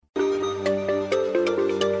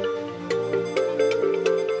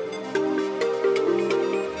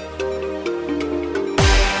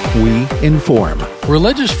we inform.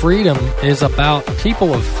 Religious freedom is about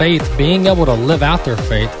people of faith being able to live out their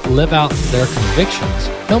faith, live out their convictions,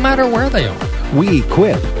 no matter where they are. We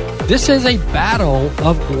equip. This is a battle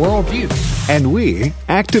of worldview. And we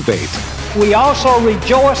activate. We also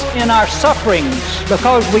rejoice in our sufferings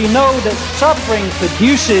because we know that suffering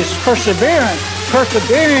produces perseverance,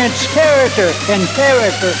 perseverance, character, and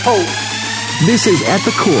character, hope. This is At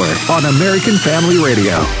the Core on American Family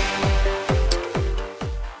Radio.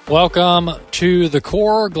 Welcome to The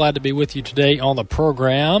Core. Glad to be with you today on the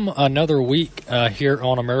program. Another week here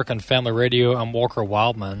on American Family Radio. I'm Walker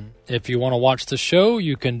Wildman. If you want to watch the show,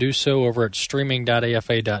 you can do so over at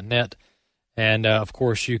streaming.afa.net. And, of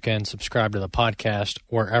course, you can subscribe to the podcast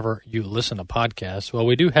wherever you listen to podcasts. Well,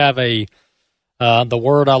 we do have the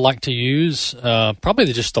word I like to use,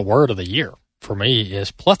 probably just the word of the year for me,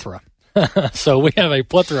 is plethora. So we have a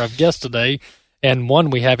plethora of guests today, and one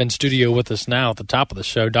we have in studio with us now at the top of the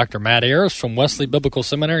show, Dr. Matt Ayers from Wesley Biblical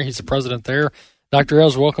Seminary. He's the president there. Dr.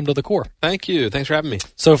 Ayers, welcome to the Core. Thank you. Thanks for having me.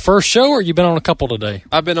 So first show, or you been on a couple today?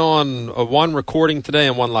 I've been on one recording today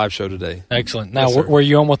and one live show today. Excellent. Now, Yes, were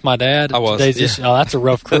you on with my dad? I was. Oh, that's a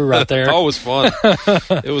rough crew right there. Oh, it was fun.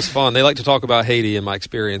 It was fun. They like to talk about Haiti and my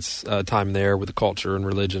experience time there with the culture and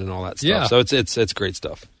religion and all that stuff. Yeah. So it's great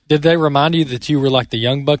stuff. Did they remind you that you were like the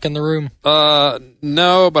young buck in the room?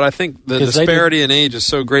 No, but I think the disparity in age is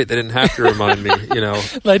so great they didn't have to remind me, you know.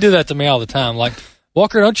 They do that to me all the time. Like,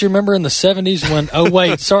 Walker, don't you remember in the 70s when, oh,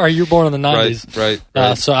 wait, sorry, you were born in the 90s.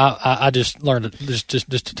 Right. So I just learned it just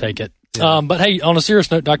to take it. Yeah. But, hey, on a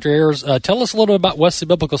serious note, Dr. Ayers, tell us a little bit about Wesley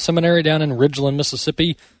Biblical Seminary down in Ridgeland,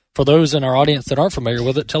 Mississippi. For those in our audience that aren't familiar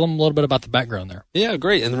with it, tell them a little bit about the background there. Yeah,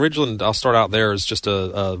 great. And Ridgeland, I'll start out there, is just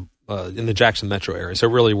in the Jackson metro area. So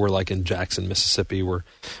really we're like in Jackson, Mississippi. We're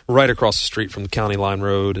right across the street from the County Line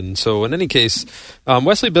Road. And so in any case,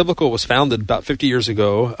 Wesley Biblical was founded about 50 years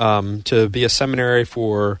ago to be a seminary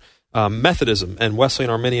for Methodism and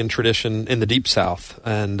Wesleyan Arminian tradition in the Deep South.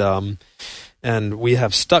 And we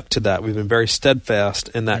have stuck to that. We've been very steadfast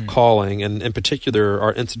in that calling, and in particular,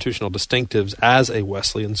 our institutional distinctives as a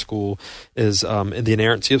Wesleyan school is in the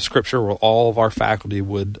inerrancy of Scripture, where all of our faculty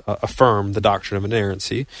would affirm the doctrine of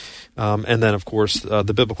inerrancy. And then, of course,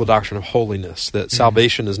 the biblical doctrine of holiness, that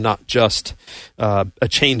salvation is not just a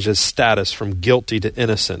change of status from guilty to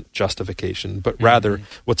innocent justification, but rather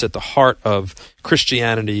what's at the heart of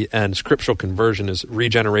Christianity and scriptural conversion is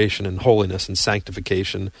regeneration and holiness and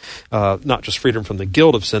sanctification, not just freedom from the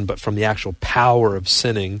guilt of sin, but from the actual power of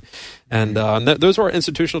sinning. And those are our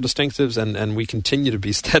institutional distinctives, and we continue to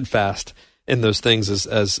be steadfast in those things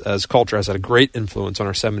as culture has had a great influence on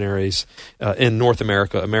our seminaries in North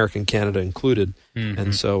America, American Canada included.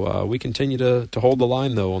 And so we continue to hold the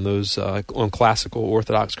line, though, on those on classical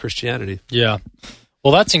Orthodox Christianity. Yeah.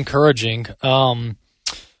 Well, that's encouraging.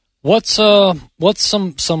 What's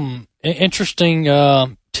some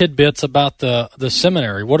interesting tidbits about the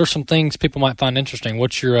seminary? What are some things people might find interesting?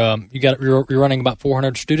 What's your you're running about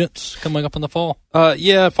 400 students coming up in the fall?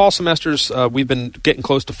 Fall semesters we've been getting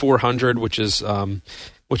close to 400, which is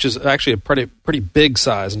actually a pretty big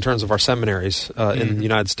size in terms of our seminaries in the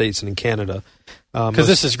United States and in Canada. Because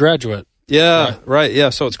this is graduate. Yeah, right. Yeah,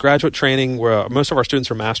 so it's graduate training where most of our students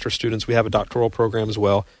are master's students. We have a doctoral program as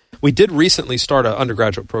well. We did recently start an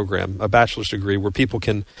undergraduate program, a bachelor's degree, where people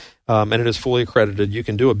can, and it is fully accredited, you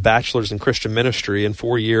can do a bachelor's in Christian ministry in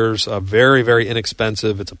 4 years, very, very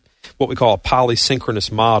inexpensive. It's what we call a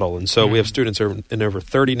polysynchronous model. And so we have students in over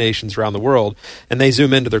 30 nations around the world, and they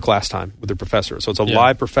zoom into their class time with their professor. So it's a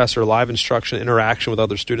live professor, live instruction, interaction with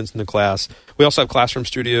other students in the class. We also have classroom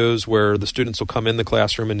studios where the students will come in the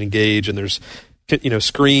classroom and engage, and there's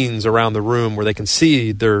screens around the room where they can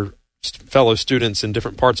see their fellow students in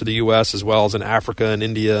different parts of the U.S. as well as in Africa and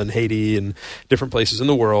India and Haiti and different places in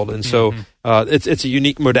the world. And so it's a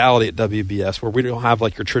unique modality at WBS where we don't have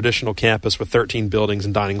like your traditional campus with 13 buildings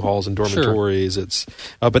and dining halls and dormitories.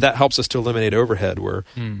 Sure. But that helps us to eliminate overhead where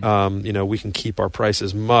we can keep our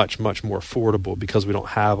prices much, much more affordable because we don't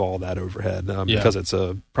have all that overhead because it's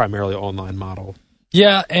a primarily online model.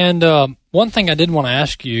 Yeah, and one thing I did want to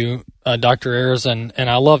ask you, Dr. Ayers, and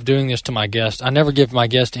I love doing this to my guests. I never give my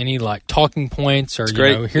guests any like talking points or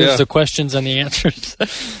here's the questions and the answers.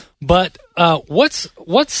 But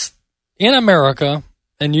what's in America,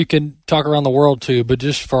 and you can talk around the world too, but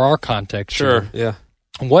just for our context,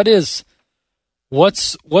 what's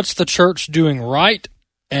the church doing right,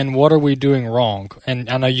 and what are we doing wrong? And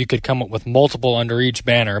I know you could come up with multiple under each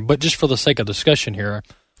banner, but just for the sake of discussion here.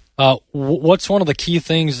 What's one of the key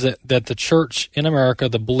things that the church in America,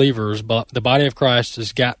 the believers, the body of Christ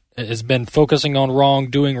has been focusing on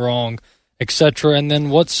wrong, doing wrong, etc.? And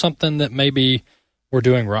then what's something that maybe we're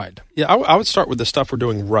doing right? Yeah, I would start with the stuff we're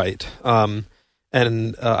doing right.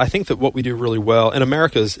 And I think that what we do really well in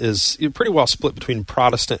America is pretty well split between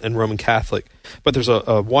Protestant and Roman Catholic, but there's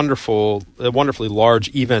a wonderfully large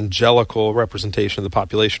evangelical representation of the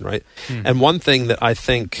population, right? And one thing that I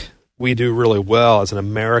think we do really well as an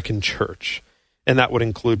American church, and that would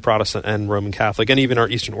include Protestant and Roman Catholic, and even our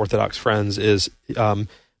Eastern Orthodox friends, is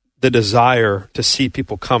the desire to see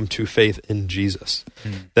people come to faith in Jesus.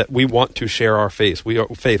 That we want to share our faith. We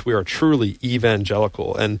are truly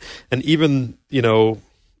evangelical, and even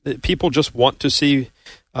people just want to see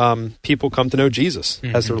people come to know Jesus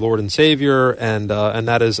as their Lord and Savior, and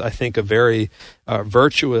that is, I think, a very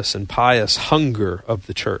virtuous and pious hunger of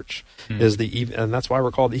the church. And that's why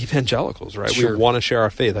we're called evangelicals, right? Sure. We want to share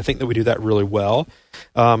our faith. I think that we do that really well.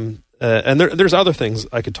 And there's other things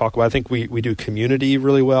I could talk about. I think we do community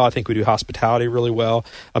really well. I think we do hospitality really well.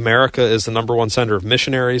 America is the number one center of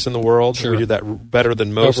missionaries in the world. Sure. We do that better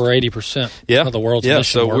than most. Over 80% of the world's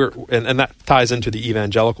mission work. And that ties into the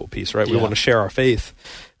evangelical piece, right? We Yeah. want to share our faith.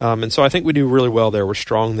 And so I think we do really well there. We're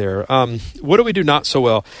strong there. What do we do not so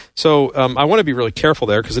well? So I want to be really careful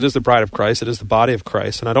there because it is the bride of Christ. It is the body of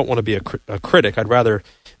Christ. And I don't want to be a critic. I'd rather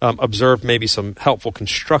observe maybe some helpful,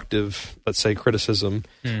 constructive, let's say, criticism,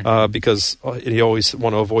 because you always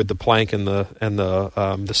want to avoid the plank and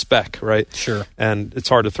the speck, right? Sure. And it's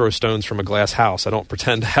hard to throw stones from a glass house. I don't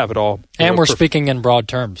pretend to have it all. And we're speaking in broad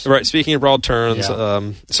terms. Right, speaking in broad terms.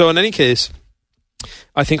 Yeah. So in any case,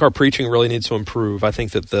 I think our preaching really needs to improve. I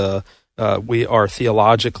think that we are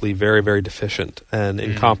theologically very, very deficient and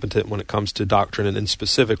incompetent when it comes to doctrine and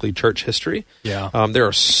specifically church history. Yeah. There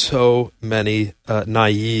are so many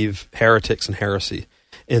naive heretics and heresy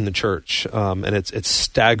in the church, and it's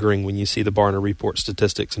staggering when you see the Barna Report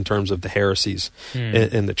statistics in terms of the heresies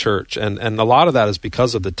in the church, and a lot of that is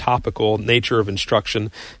because of the topical nature of instruction.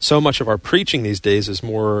 So much of our preaching these days is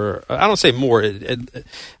more, I don't say more,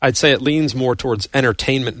 I'd say it leans more towards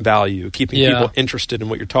entertainment value, keeping people interested in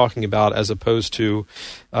what you're talking about, as opposed to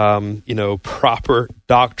proper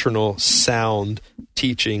doctrinal sound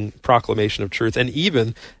teaching, proclamation of truth, and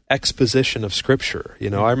even exposition of Scripture.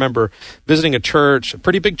 I remember visiting a church, a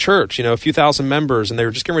pretty big church, a few thousand members, and they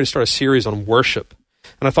were just getting ready to start a series on worship.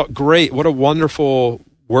 And I thought, great, what a wonderful,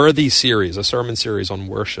 worthy series, a sermon series on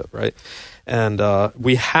worship, right? And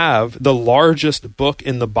we have the largest book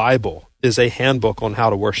in the Bible is a handbook on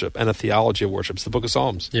how to worship and a theology of worship. It's the book of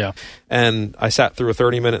Psalms. Yeah. And I sat through a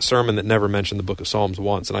 30-minute sermon that never mentioned the book of Psalms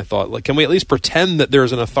once. And I thought, can we at least pretend that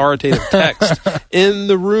there's an authoritative text in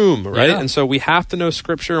the room, right? Yeah. And so we have to know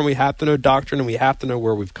Scripture, and we have to know doctrine, and we have to know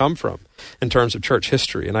where we've come from in terms of church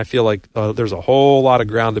history. And I feel like there's a whole lot of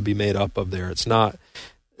ground to be made up of there. It's not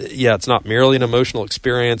merely an emotional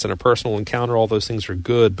experience and a personal encounter. All those things are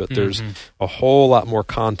good, but there's a whole lot more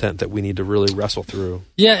content that we need to really wrestle through.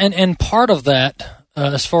 Yeah, and part of that,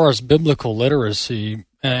 as far as biblical literacy,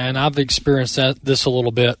 and I've experienced this a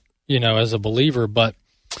little bit, as a believer, but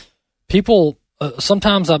people,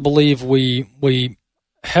 sometimes I believe we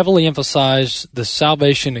heavily emphasize the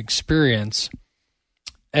salvation experience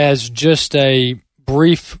as just a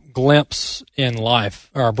brief glimpse in life,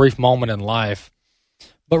 or a brief moment in life.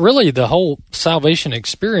 But really, the whole salvation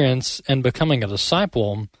experience and becoming a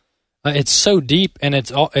disciple, it's so deep, and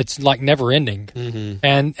it's like never ending.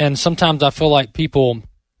 And sometimes I feel like people,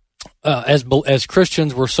 as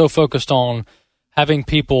Christians, we're so focused on having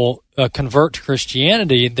people convert to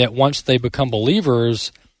Christianity that once they become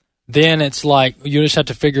believers, then it's like you just have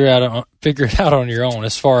to figure it out on your own.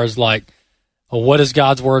 As far as what does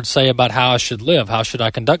God's word say about how I should live? How should I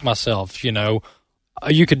conduct myself?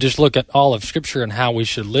 You could just look at all of Scripture and how we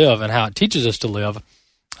should live and how it teaches us to live.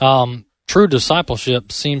 True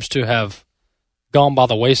discipleship seems to have gone by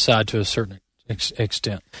the wayside to a certain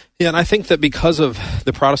extent. Yeah, and I think that because of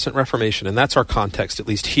the Protestant Reformation, and that's our context, at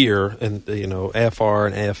least here, in AFR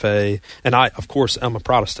and AFA, and I, of course, am a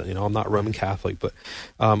Protestant. I'm not Roman Catholic, but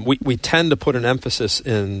we tend to put an emphasis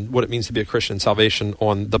in what it means to be a Christian in salvation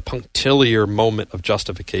on the punctiliar moment of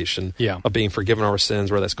justification, of being forgiven our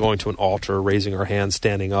sins, where that's going to an altar, raising our hands,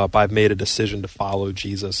 standing up. I've made a decision to follow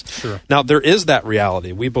Jesus. Sure. Now, there is that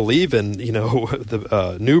reality. We believe in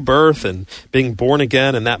the new birth and being born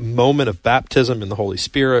again, and that moment of baptism in the Holy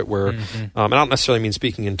Spirit, where I don't necessarily mean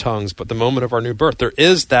speaking in tongues, but the moment of our new birth. There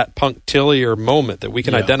is that punctiliar moment that we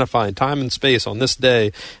can identify in time and space. On this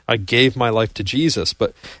day, I gave my life to Jesus.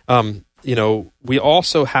 But, we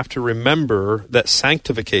also have to remember that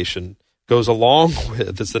sanctification goes along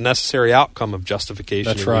with, it's the necessary outcome of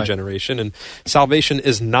justification and regeneration. And salvation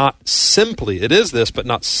is not simply, it is this, but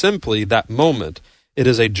not simply that moment. It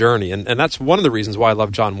is a journey. And that's one of the reasons why I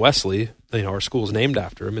love John Wesley, our school is named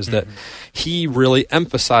after him, is that he really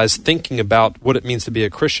emphasized thinking about what it means to be a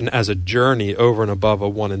Christian as a journey over and above a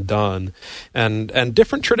one and done. And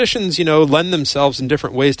different traditions, lend themselves in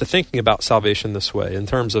different ways to thinking about salvation this way, in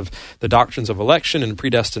terms of the doctrines of election and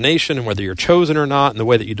predestination and whether you're chosen or not, and the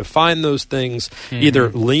way that you define those things, either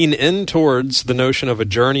lean in towards the notion of a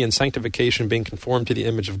journey and sanctification, being conformed to the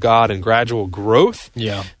image of God and gradual growth,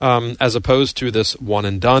 as opposed to this one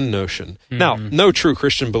and done notion. Now, no true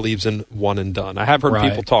Christian believes in one and done. I have heard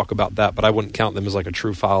people talk about that, but I wouldn't count them as like a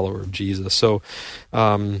true follower of Jesus. So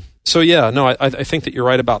I think that you're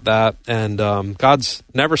right about that. And God's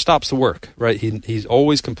never stops the work, right? He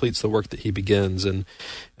always completes the work that he begins, and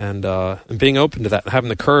being open to that, and having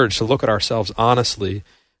the courage to look at ourselves honestly,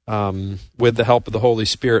 with the help of the Holy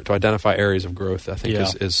Spirit to identify areas of growth, I think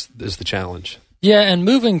is the challenge. Yeah, and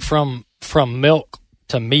moving from milk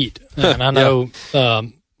to meat, and I know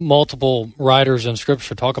multiple writers in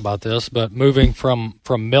Scripture talk about this, but moving from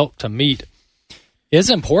milk to meat is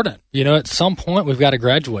important. At some point we've got to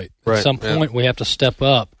graduate. Right. At some point we have to step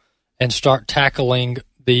up and start tackling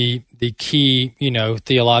the key,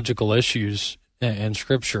 theological issues in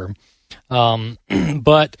Scripture.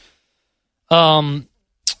 But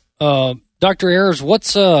Dr. Ayers,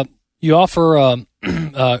 what's you offer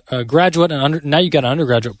a graduate and now you got an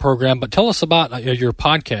undergraduate program, but tell us about your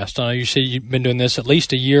podcast. I know you said you've been doing this at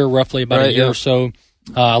least a year, roughly about a year or so.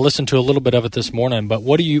 I listened to a little bit of it this morning, but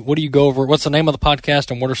what do you go over? What's the name of the podcast,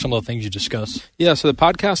 and what are some of the things you discuss? Yeah, so the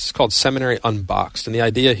podcast is called Seminary Unboxed, and the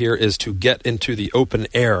idea here is to get into the open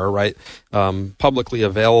air, right, publicly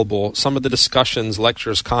available, some of the discussions,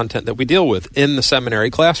 lectures, content that we deal with in the seminary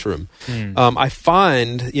classroom. I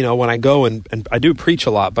find, when I go and I do preach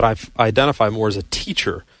a lot, but I identify more as a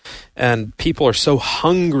teacher, and people are so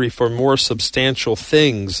hungry for more substantial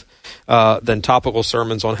things than topical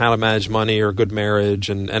sermons on how to manage money or good marriage.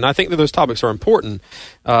 And I think that those topics are important,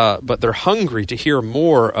 but they're hungry to hear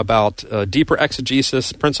more about deeper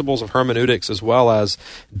exegesis, principles of hermeneutics, as well as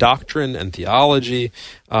doctrine and theology.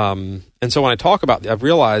 And so when I talk about I've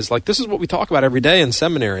realized, this is what we talk about every day in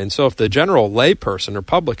seminary. And so if the general layperson or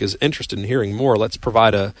public is interested in hearing more, let's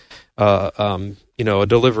provide a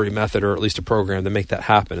delivery method, or at least a program to make that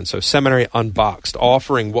happen. And so Seminary Unboxed,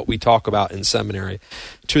 offering what we talk about in seminary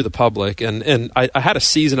to the public. And I had a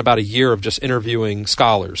season, about a year, of just interviewing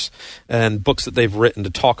scholars and books that they've written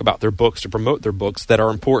to talk about their books, to promote their books that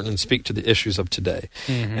are important and speak to the issues of today.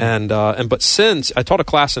 But since I taught a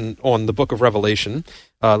class on the book of Revelation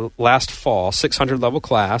last fall, 600 level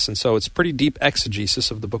class, and so it's pretty deep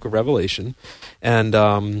exegesis of the book of Revelation,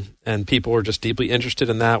 and people were just deeply interested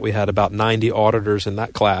in that. We had about 90 auditors in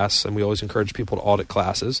that class, and we always encourage people to audit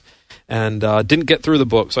classes, and didn't get through the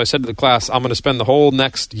book. So I said to the class, I'm going to spend the whole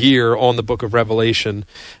next year on the book of Revelation,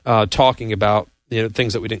 talking about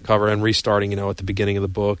things that we didn't cover, and restarting at the beginning of the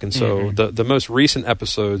book. And so the most recent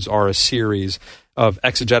episodes are a series of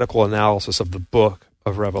exegetical analysis of the book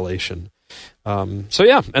of Revelation. And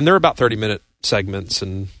they're about 30-minute segments,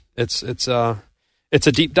 and it's a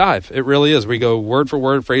deep dive. It really is. We go word for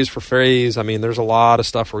word, phrase for phrase. I mean, there's a lot of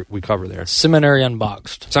stuff we cover there. Seminary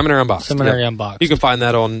Unboxed. Seminary Unboxed. You can find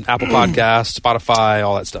that on Apple Podcasts, Spotify,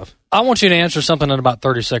 all that stuff. I want you to answer something in about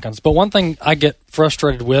 30 seconds. But one thing I get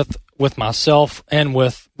frustrated with myself and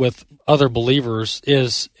with other believers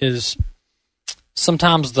is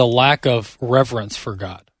sometimes the lack of reverence for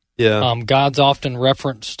God. Yeah. God's often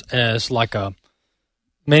referenced as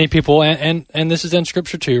many people, and this is in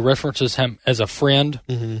Scripture too, references him as a friend.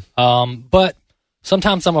 But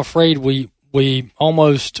sometimes I'm afraid we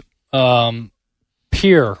almost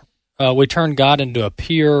peer. We turn God into a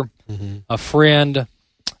peer, a friend,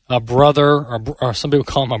 a brother, or some people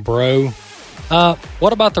call him a bro.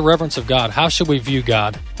 What about the reverence of God? How should we view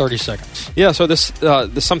God? 30 seconds. Yeah, so this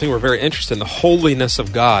is something we're very interested in, the holiness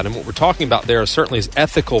of God. And what we're talking about there is certainly his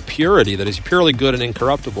ethical purity, that is purely good and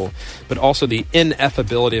incorruptible, but also the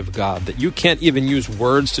ineffability of God, that you can't even use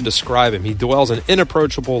words to describe him. He dwells in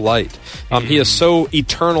inapproachable light. He is so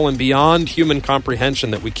eternal and beyond human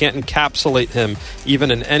comprehension that we can't encapsulate him even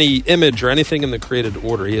in any image or anything in the created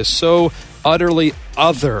order. He is so utterly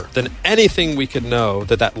other than anything we could know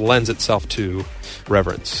that lends itself to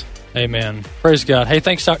reverence. Amen. Praise God. Hey,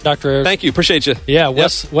 thanks, Dr. Ayers. Thank you. Appreciate you. Yeah,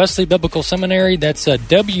 Wesley Biblical Seminary. That's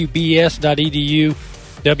WBS.edu,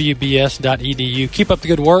 WBS.edu. Keep up the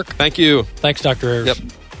good work. Thank you. Thanks, Dr. Ayers. Yep.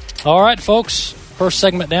 All right, folks. First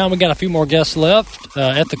segment down. We got a few more guests left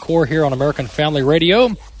at the core here on American Family Radio.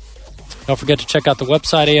 Don't forget to check out the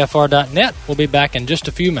website, afr.net. We'll be back in just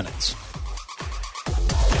a few minutes.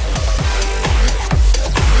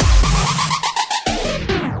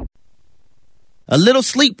 A little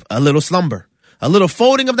sleep, a little slumber. A little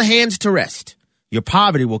folding of the hands to rest. Your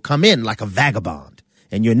poverty will come in like a vagabond,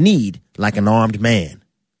 and your need like an armed man.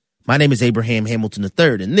 My name is Abraham Hamilton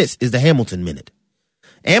III, and this is the Hamilton Minute.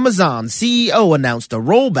 Amazon's CEO announced a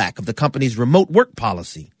rollback of the company's remote work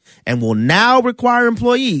policy and will now require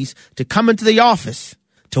employees to come into the office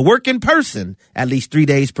to work in person at least 3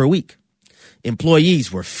 days per week.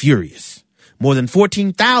 Employees were furious. More than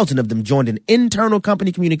 14,000 of them joined an internal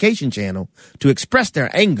company communication channel to express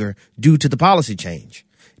their anger due to the policy change.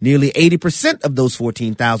 Nearly 80% of those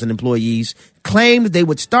 14,000 employees claimed they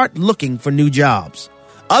would start looking for new jobs.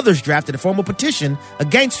 Others drafted a formal petition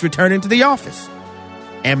against returning to the office.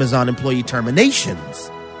 Amazon employee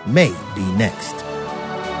terminations may be next.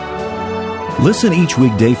 Listen each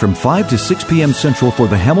weekday from 5 to 6 p.m. Central for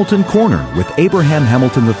the Hamilton Corner with Abraham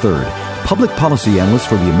Hamilton III, public policy analyst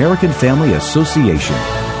for the American Family Association.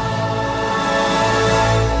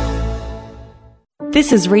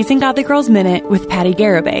 This is Raising Godly Girls Minute with Patty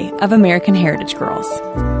Garibay of American Heritage Girls.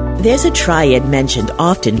 There's a triad mentioned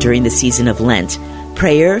often during the season of Lent: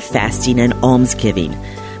 prayer, fasting, and almsgiving.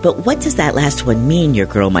 But what does that last one mean, your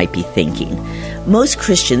girl might be thinking? Most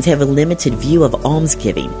Christians have a limited view of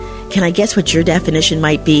almsgiving. Can I guess what your definition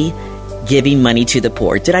might be? Giving money to the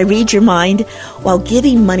poor. Did I read your mind? While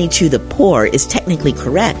giving money to the poor is technically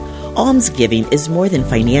correct, almsgiving is more than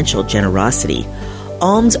financial generosity.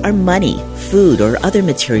 Alms are money, food, or other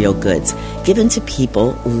material goods given to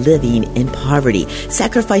people living in poverty,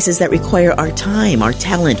 sacrifices that require our time, our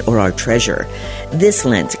talent, or our treasure. This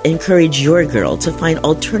Lent, encourage your girl to find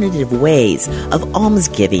alternative ways of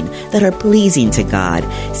almsgiving that are pleasing to God.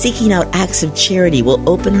 Seeking out acts of charity will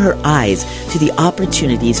open her eyes to the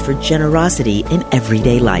opportunities for generosity in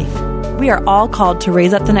everyday life. We are all called to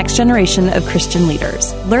raise up the next generation of Christian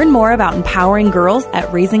leaders. Learn more about empowering girls at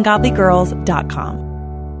raisinggodlygirls.com.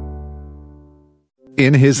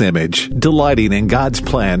 In His image, delighting in God's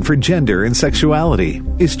plan for gender and sexuality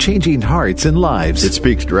is changing hearts and lives. It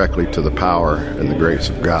speaks directly to the power and the grace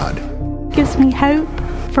of God. Gives me hope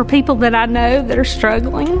for people that I know that are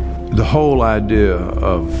struggling. The whole idea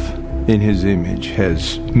of In His image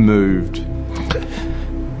has moved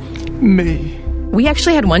me. We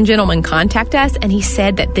actually had one gentleman contact us, and he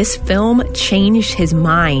said that this film changed his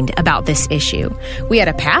mind about this issue. We had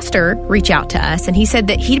a pastor reach out to us, and he said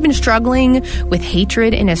that he'd been struggling with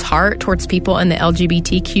hatred in his heart towards people in the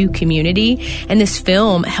LGBTQ community, and this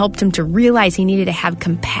film helped him to realize he needed to have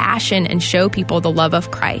compassion and show people the love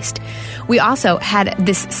of Christ. We also had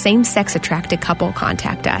this same-sex attracted couple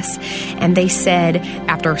contact us, and they said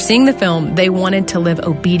after seeing the film, they wanted to live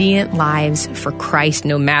obedient lives for Christ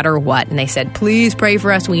no matter what, and they said, please pray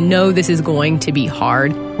for us. We know this is going to be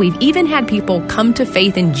hard. We've even had people come to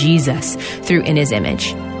faith in Jesus through In His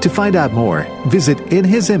Image. To find out more, visit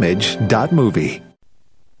inhisimage.movie.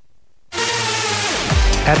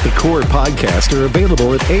 At the Core podcasts are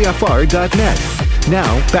available at afr.net.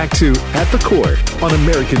 Now, back to At the Core on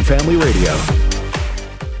American Family Radio.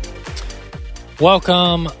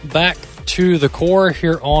 Welcome back to The Core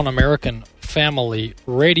here on American Family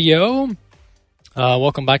Radio.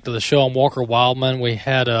 Welcome back to the show. I'm Walker Wildman. We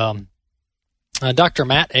had Dr.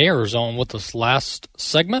 Matt Ayers on with us last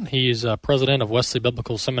segment. He's president of Wesley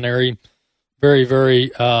Biblical Seminary. Very,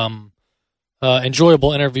 very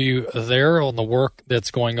enjoyable interview there on the work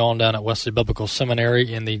that's going on down at Wesley Biblical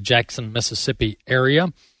Seminary in the Jackson, Mississippi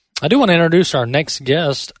area. I do want to introduce our next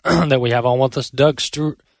guest that we have on with us, Doug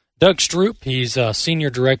Stroop. He's senior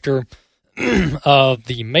director of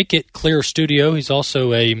the Make It Clear Studio. He's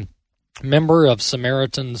also a member of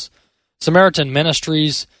Samaritan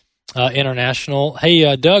Ministries International.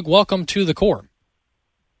 Hey, Doug, welcome to the Core.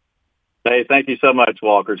 Hey, thank you so much,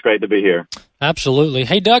 Walker. It's great to be here. Absolutely.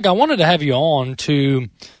 Hey, Doug, I wanted to have you on to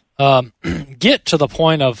get to the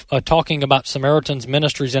point of talking about Samaritan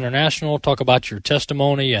Ministries International, talk about your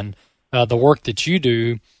testimony and the work that you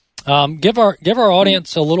do. Give our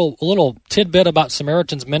audience a little tidbit about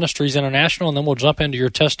Samaritan Ministries International, and then we'll jump into your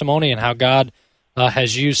testimony and how God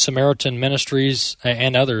has used Samaritan Ministries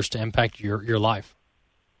and others to impact your life.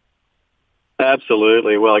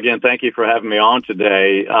 Absolutely. Well, again, thank you for having me on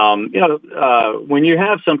today. When you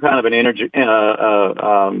have some kind of an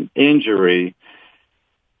injury,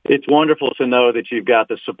 it's wonderful to know that you've got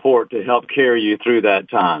the support to help carry you through that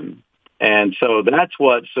time. And so that's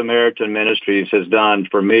what Samaritan Ministries has done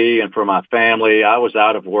for me and for my family. I was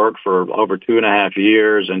out of work for over 2.5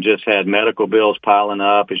 years and just had medical bills piling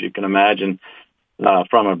up, as you can imagine,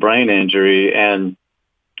 from a brain injury. And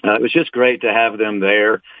it was just great to have them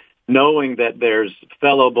there, knowing that there's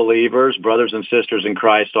fellow believers, brothers and sisters in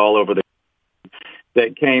Christ all over the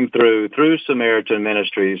that came through Samaritan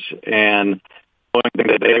Ministries. And knowing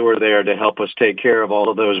that they were there to help us take care of all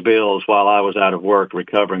of those bills while I was out of work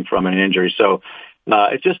recovering from an injury. So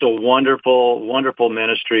it's just a wonderful, wonderful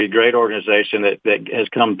ministry, great organization that has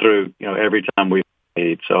come through, every time we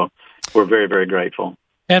need. So we're very, very grateful.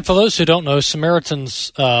 And for those who don't know,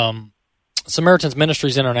 Samaritan's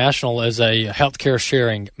Ministries International is a healthcare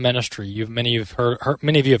sharing ministry. Many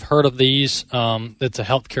of you have heard of these. It's a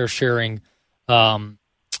healthcare sharing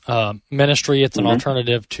ministry. It's an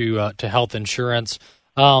alternative to health insurance.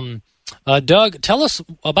 Doug, tell us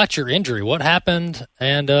about your injury. What happened,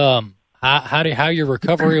 and how your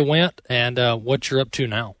recovery went, and what you're up to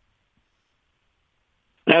now.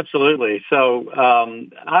 Absolutely. So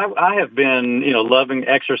I have been, loving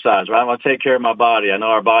exercise, right? I want to take care of my body. I know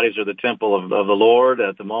our bodies are the temple of the Lord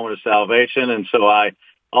at the moment of salvation, and so I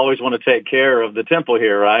always want to take care of the temple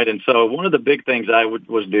here, right? And so one of the big things I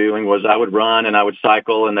was doing was I would run and I would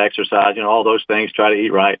cycle and exercise, all those things, try to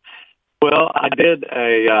eat right. Well, I did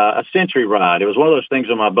a century ride. It was one of those things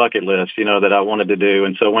on my bucket list, that I wanted to do.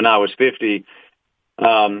 And so when I was 50,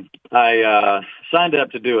 I signed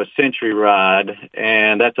up to do a century ride,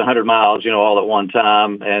 and that's 100 miles, all at one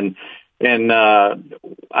time. And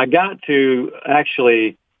I got to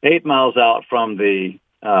actually 8 miles out from the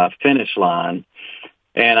finish line,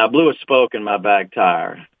 and I blew a spoke in my back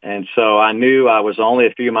tire. And so I knew I was only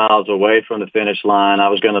a few miles away from the finish line. I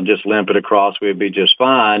was going to just limp it across. We'd be just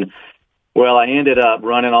fine. Well, I ended up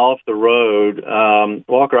running off the road.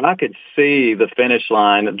 Walker, I could see the finish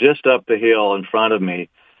line just up the hill in front of me.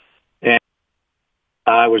 And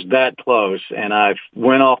I was that close, and I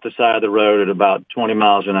went off the side of the road at about 20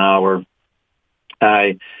 miles an hour.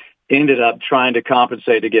 I ended up trying to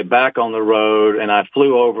compensate to get back on the road, and I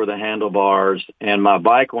flew over the handlebars, and my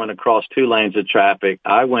bike went across 2 lanes of traffic.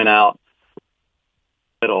 I went out in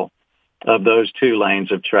the middle of those 2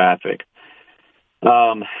 lanes of traffic.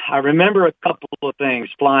 I remember a couple of things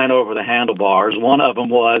flying over the handlebars. One of them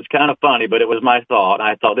was kind of funny, but it was my thought.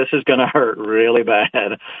 I thought, this is going to hurt really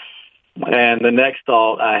bad. And the next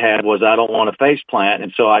thought I had was, I don't want to face plant.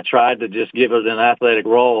 And so I tried to just give it an athletic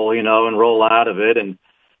roll, and roll out of it. And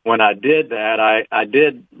when I did that, I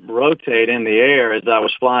did rotate in the air as I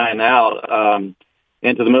was flying out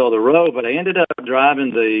into the middle of the road, but I ended up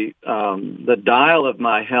driving the dial of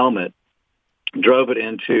my helmet, drove it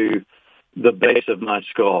into the base of my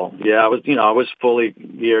skull. Yeah, I was fully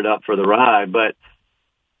geared up for the ride, but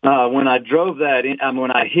when I drove that in,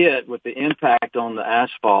 when I hit with the impact on the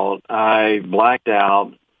asphalt, I blacked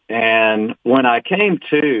out. And when I came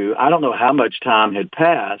to, I don't know how much time had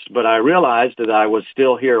passed, but I realized that I was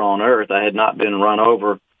still here on earth. I had not been run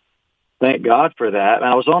over. Thank God for that. And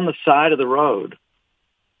I was on the side of the road.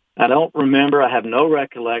 I don't remember. I have no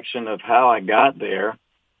recollection of how I got there,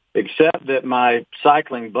 except that my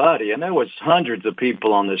cycling buddy, and there was hundreds of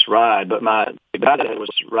people on this ride, but the guy that was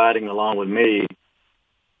riding along with me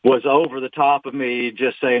was over the top of me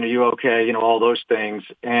just saying, "Are you okay?" All those things.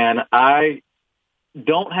 And I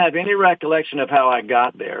don't have any recollection of how I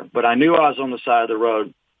got there, but I knew I was on the side of the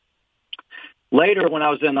road. Later, when I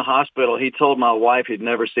was in the hospital, he told my wife he'd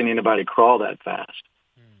never seen anybody crawl that fast.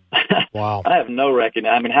 Wow. I have no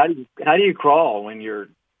recognition. I mean, how do you crawl when you're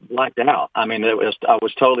blacked out? I mean, I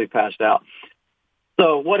was totally passed out.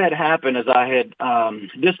 So what had happened is I had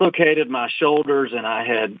dislocated my shoulders, and I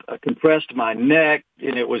had compressed my neck,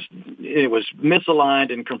 and it was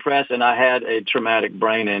misaligned and compressed, and I had a traumatic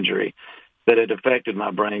brain injury that had affected my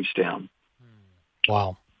brainstem.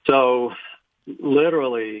 Wow. So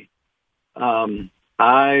literally,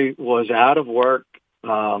 I was out of work.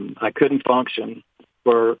 I couldn't function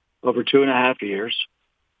for over 2.5 years.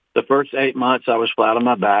 The first 8 months I was flat on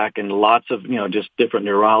my back, and lots of, just different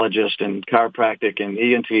neurologists and chiropractic and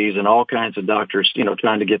ENTs and all kinds of doctors,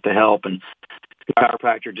 trying to get the help, and the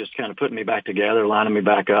chiropractor just kind of putting me back together, lining me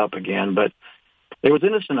back up again. But it was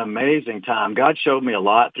just an amazing time. God showed me a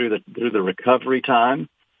lot through the recovery time.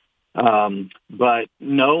 But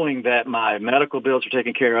knowing that my medical bills were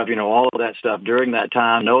taken care of, all of that stuff during that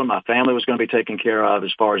time, knowing my family was going to be taken care of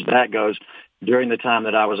as far as that goes during the time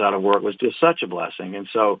that I was out of work was just such a blessing. And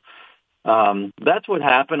so that's what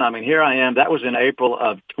happened. I mean, here I am. That was in April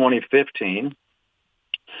of 2015.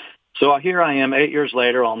 So here I am 8 years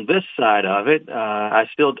later on this side of it. I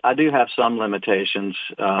do have some limitations,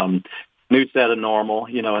 new set of normal,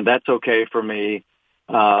 and that's okay for me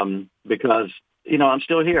because, I'm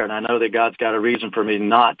still here, and I know that God's got a reason for me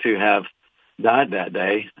not to have died that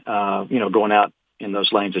day, going out in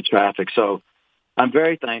those lanes of traffic. So I'm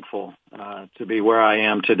very thankful to be where I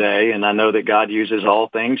am today, and I know that God uses all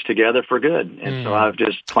things together for good. And so I've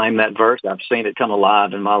just claimed that verse. I've seen it come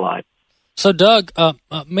alive in my life. So, Doug,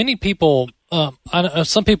 many people,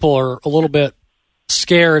 some people are a little bit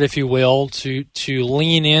scared, if you will, to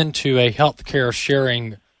lean into a healthcare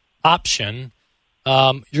sharing option.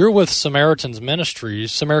 You're with Samaritan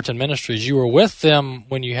Ministries. You were with them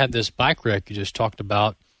when you had this bike wreck you just talked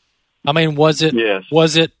about. I mean,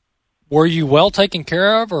 were you well taken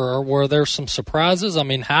care of, or were there some surprises? I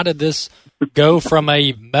mean, how did this go from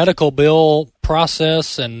a medical bill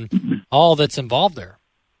process and all that's involved there?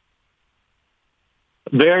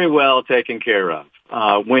 Very well taken care of.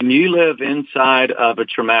 When you live inside of a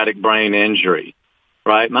traumatic brain injury,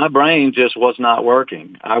 right, my brain just was not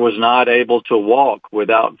working. I was not able to walk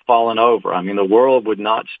without falling over. I mean, the world would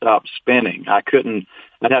not stop spinning.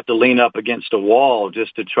 I'd have to lean up against a wall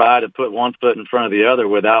just to try to put one foot in front of the other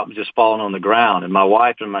without just falling on the ground. And my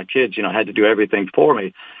wife and my kids, had to do everything for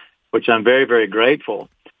me, which I'm very, very grateful.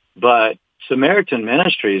 But Samaritan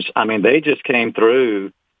Ministries, I mean, they just came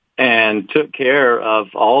through and took care of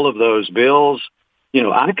all of those bills.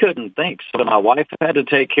 I couldn't think. So my wife had to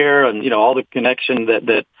take care and, all the connection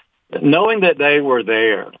that knowing that they were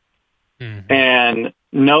there and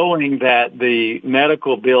knowing that the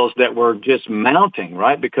medical bills that were just mounting,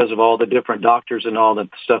 right, because of all the different doctors and all the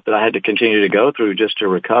stuff that I had to continue to go through just to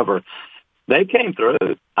recover, they came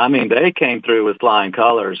through. I mean, they came through with flying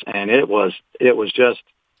colors, and it was just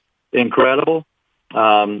incredible.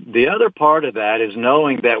 The other part of that is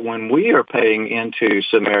knowing that when we are paying into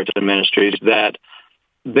Samaritan Ministries, that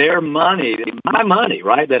their money, my money,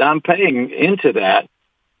 right, that I'm paying into that,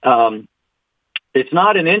 it's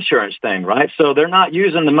not an insurance thing, right? So they're not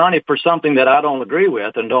using the money for something that I don't agree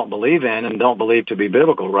with and don't believe in and don't believe to be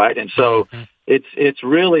biblical, right? And so it's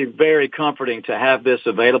really very comforting to have this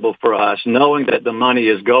available for us, knowing that the money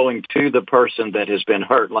is going to the person that has been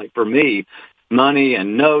hurt. Like for me, money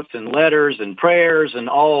and notes and letters and prayers and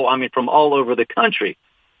from all over the country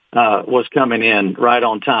was coming in right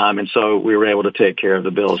on time. And so we were able to take care of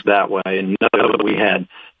the bills that way. And know that we had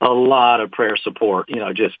a lot of prayer support,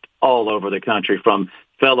 just all over the country from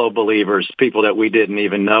fellow believers, people that we didn't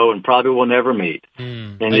even know and probably will never meet.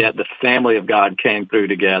 And yet the family of God came through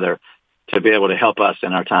together to be able to help us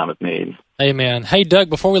in our time of need. Amen. Hey, Doug,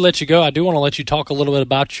 before we let you go, I do want to let you talk a little bit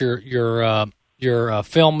about your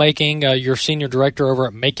filmmaking. You're senior director over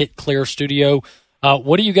at Make It Clear Studio.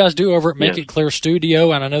 What do you guys do over at Make It Clear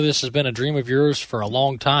Studio? And I know this has been a dream of yours for a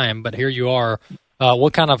long time, but here you are.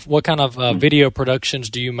 What kind of video productions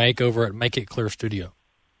do you make over at Make It Clear Studio?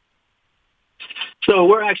 So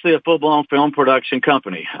we're actually a full-blown film production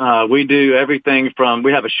company. We do everything from,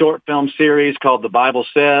 we have a short film series called The Bible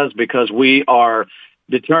Says, because we are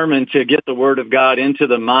determined to get the Word of God into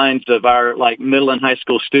the minds of our middle and high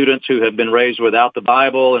school students who have been raised without the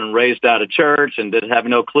Bible and raised out of church and that have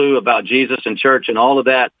no clue about Jesus and church and all of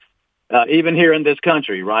that. Even here in this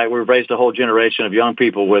country, right? We've raised a whole generation of young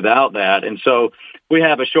people without that. And so we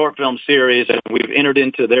have a short film series and we've entered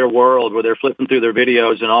into their world where they're flipping through their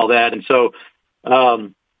videos and all that. And so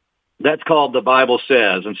that's called The Bible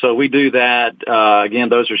Says. And so we do that. Again,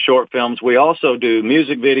 those are short films. We also do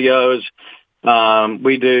music videos.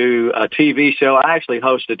 We do a TV show. I actually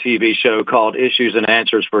host a TV show called Issues and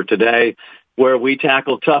Answers for Today, where we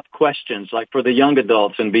tackle tough questions like for the young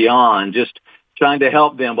adults and beyond, just trying to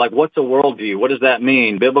help them, like what's a worldview? What does that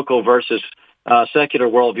mean? Biblical versus secular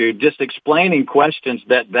worldview, just explaining questions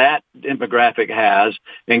that demographic has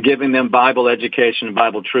and giving them Bible education and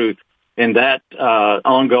Bible truth. And that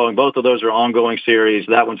ongoing, both of those are ongoing series.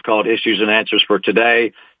 That one's called Issues and Answers for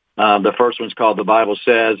Today. The first one's called The Bible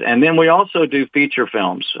Says. And then we also do feature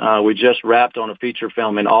films. We just wrapped on a feature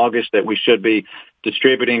film in August that we should be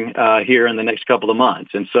distributing here in the next couple of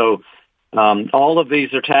months. And so all of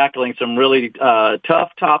these are tackling some really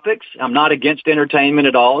tough topics. I'm not against entertainment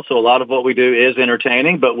at all, so a lot of what we do is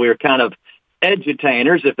entertaining, but we're kind of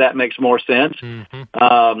edutainers, if that makes more sense.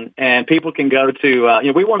 And people can go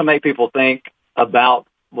to, we want to make people think about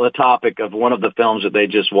the topic of one of the films that they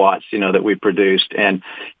just watched, that we produced. And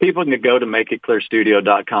people can go to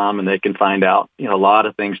makeitclearstudio.com and they can find out, a lot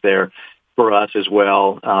of things there for us as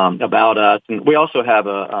well, about us. And we also have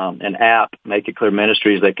an app, Make It Clear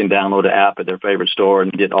Ministries. They can download an app at their favorite store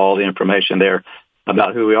and get all the information there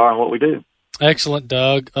about who we are and what we do. Excellent,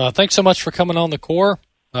 Doug. Thanks so much for coming on the Core.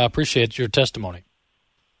 I appreciate your testimony.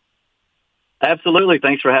 Absolutely.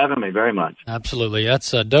 Thanks for having me very much. Absolutely.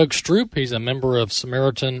 That's Doug Stroop. He's a member of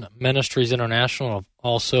Samaritan Ministries International,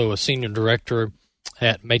 also a senior director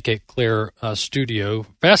at Make It Clear Studio.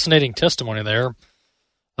 Fascinating testimony there,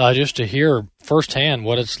 just to hear firsthand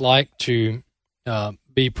what it's like to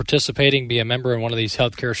be participating, be a member in one of these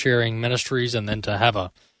healthcare sharing ministries, and then to have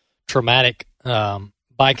a traumatic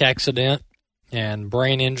bike accident and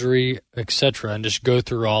brain injury, etc., and just go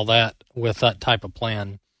through all that with that type of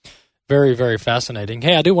plan. Very, very fascinating.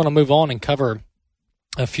 Hey, I do want to move on and cover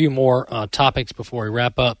a few more topics before we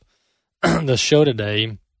wrap up the show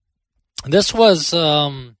today. This was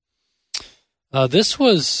actually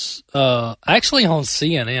on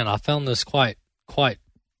CNN. I found this quite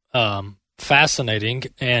fascinating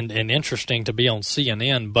and interesting to be on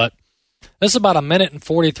CNN. But this is about 1 minute and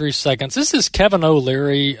 43 seconds. This is Kevin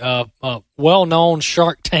O'Leary, well-known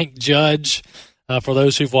Shark Tank judge. For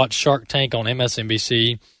those who've watched Shark Tank on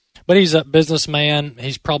MSNBC. But he's a businessman.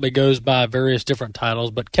 He probably goes by various different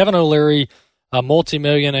titles. But Kevin O'Leary, a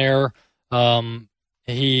multimillionaire,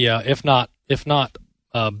 if not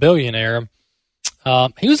billionaire,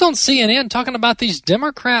 he was on CNN talking about these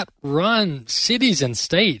Democrat-run cities and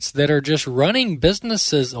states that are just running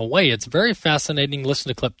businesses away. It's very fascinating. Listen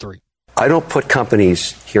to clip 3. I don't put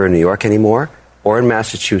companies here in New York anymore, or in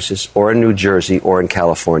Massachusetts, or in New Jersey, or in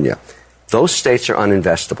California. Those states are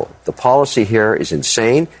uninvestable. The policy here is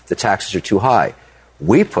insane. The taxes are too high.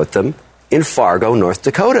 We put them in Fargo, North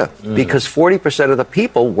Dakota, because 40% of the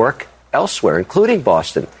people work elsewhere, including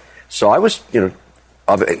Boston. So I was, a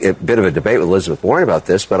bit of a debate with Elizabeth Warren about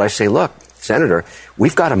this, but I say, look, Senator,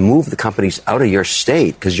 we've got to move the companies out of your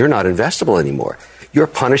state because you're not investable anymore. You're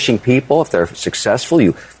punishing people if they're successful.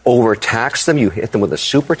 You overtax them. You hit them with a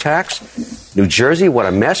super tax. New Jersey, what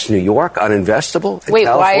a mess. New York, uninvestable. Wait,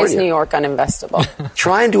 California, why is New York uninvestable?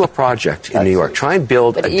 Try and do a project in New York. Try and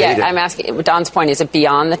build a data. I'm asking, Don's point, is it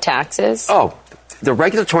beyond the taxes? Oh, the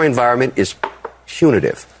regulatory environment is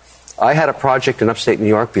punitive. I had a project in upstate New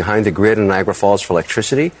York behind the grid in Niagara Falls for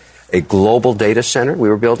electricity, a global data center we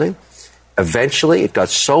were building. Eventually, it got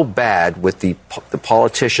so bad with the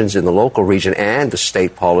politicians in the local region and the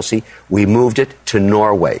state policy, we moved it to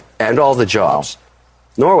Norway and all the jobs.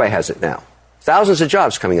 Wow. Norway has it now. Thousands of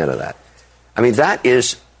jobs coming out of that. I mean,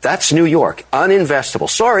 that's New York. Uninvestable.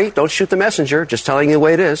 Sorry, don't shoot the messenger. Just telling you the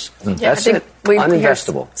way it is. Yeah, that's it.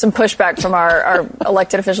 Uninvestable. Some pushback from our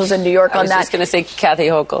elected officials in New York on that. I was just going to say Kathy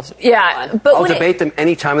Hochul. Yeah. But I'll debate them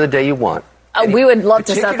any time of the day you want. We would love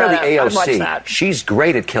to set that up. Particularly I'd watch AOC. that. She's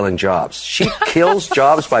great at killing jobs. She kills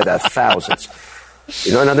jobs by the thousands.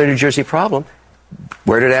 Another New Jersey problem.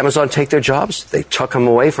 Where did Amazon take their jobs? They took them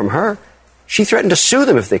away from her. She threatened to sue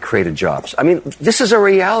them if they created jobs. I mean, this is a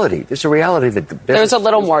reality. This is a reality that the business... There's a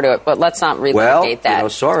little more to it, but let's not relitigate that. Well,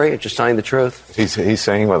 sorry, just telling the truth. He's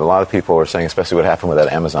saying what a lot of people are saying, especially what happened with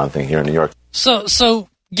that Amazon thing here in New York. So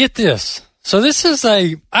get this. So this is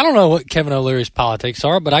I don't know what Kevin O'Leary's politics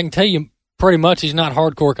are, but I can tell you pretty much he's not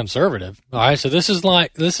hardcore conservative. All right, so this is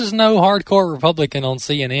no hardcore Republican on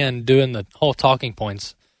CNN doing the whole talking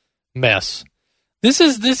points mess. This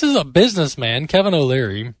is a businessman, Kevin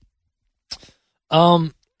O'Leary.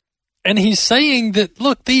 And he's saying that,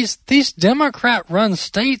 look, these Democrat-run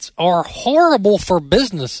states are horrible for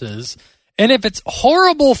businesses, and if it's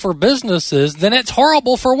horrible for businesses, then it's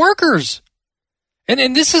horrible for workers.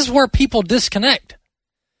 And this is where people disconnect.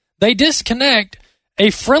 They disconnect a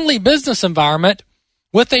friendly business environment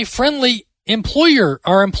with a friendly employer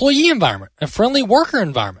or employee environment, a friendly worker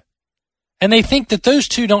environment. And they think that those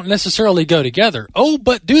two don't necessarily go together. Oh,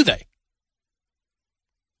 but do they?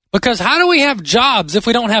 Because how do we have jobs if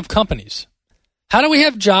we don't have companies? How do we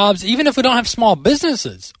have jobs even if we don't have small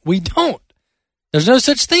businesses? We don't. There's no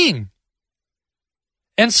such thing.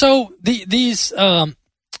 And so these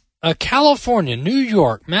California, New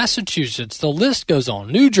York, Massachusetts, the list goes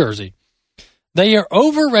on, New Jersey, they are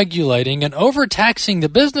over-regulating and overtaxing the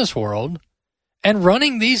business world and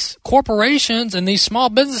running these corporations and these small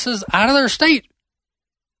businesses out of their state.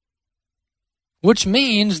 Which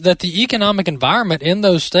means that the economic environment in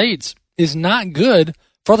those states is not good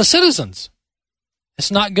for the citizens.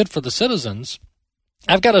 It's not good for the citizens.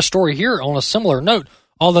 I've got a story here on a similar note,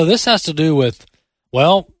 although this has to do with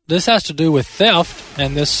theft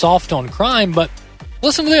and this soft on crime, but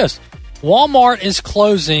listen to this. Walmart is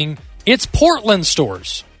closing its Portland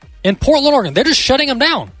stores in Portland, Oregon. They're just shutting them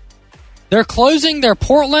down. They're closing their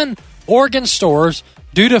Portland, Oregon stores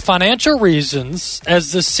due to financial reasons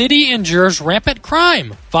as the city endures rampant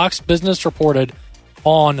crime, Fox Business reported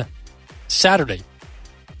on Saturday.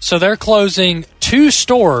 So they're closing 2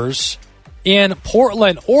 stores in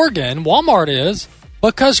Portland, Oregon, Walmart is,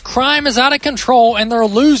 because crime is out of control and they're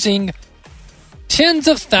losing tens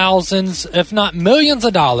of thousands, if not millions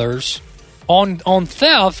of dollars on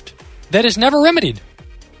theft that is never remedied.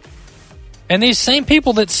 And these same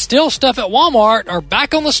people that steal stuff at Walmart are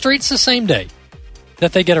back on the streets the same day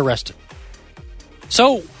that they get arrested.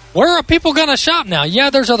 So where are people going to shop now? Yeah,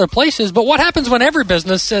 there's other places, but what happens when every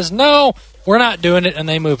business says, no, we're not doing it, and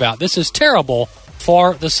they move out? This is terrible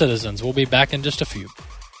for the citizens. We'll be back in just a few.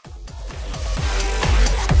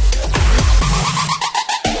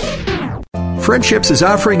 Friendships is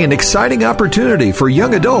offering an exciting opportunity for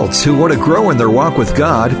young adults who want to grow in their walk with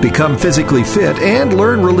God, become physically fit, and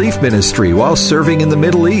learn relief ministry while serving in the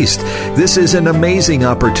Middle East. This is an amazing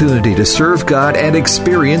opportunity to serve God and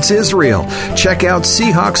experience Israel. Check out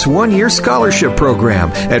Seahawks one-year scholarship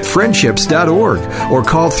program at friendships.org or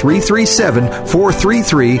call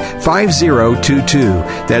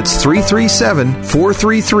 337-433-5022. That's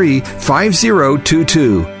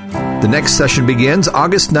 337-433-5022. The next session begins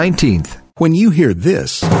August 19th. When you hear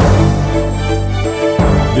this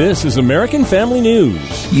is American Family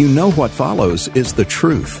News. You know what follows is the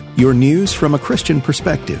truth. Your news from a Christian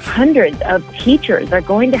perspective. Hundreds of teachers are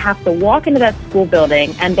going to have to walk into that school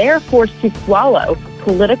building, and they are forced to swallow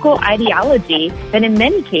political ideology that in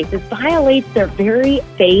many cases violates their very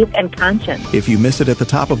faith and conscience. If you miss it at the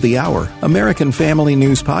top of the hour, American Family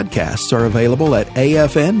News podcasts are available at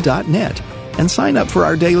afn.net. And sign up for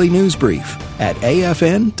our daily news brief at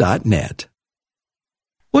afn.net.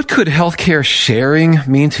 What could healthcare sharing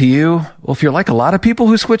mean to you? Well, if you're like a lot of people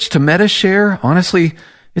who switch to Medi-Share, honestly,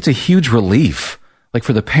 it's a huge relief. Like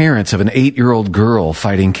for the parents of an 8-year-old girl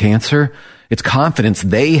fighting cancer, it's confidence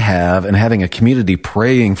they have in having a community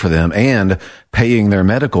praying for them and paying their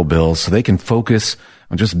medical bills so they can focus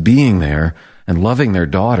on just being there and loving their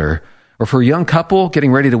daughter. Or for a young couple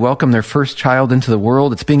getting ready to welcome their first child into the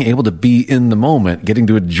world, it's being able to be in the moment, getting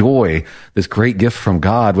to enjoy this great gift from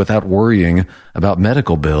God without worrying about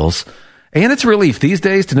medical bills. And it's a relief these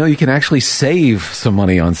days to know you can actually save some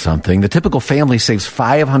money on something. The typical family saves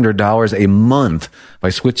 $500 a month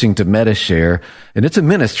by switching to Medi-Share. And it's a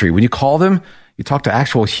ministry. When you call them, you talk to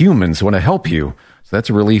actual humans who want to help you. So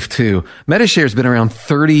that's a relief too. Medi-Share has been around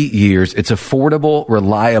 30 years. It's affordable,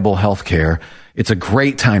 reliable health care. It's a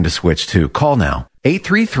great time to switch to. Call now.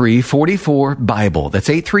 833-44-BIBLE. That's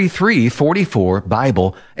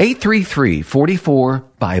 833-44-BIBLE.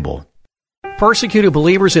 833-44-BIBLE. Persecuted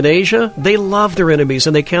believers in Asia, they love their enemies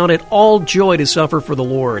and they count it all joy to suffer for the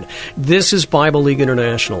Lord. This is Bible League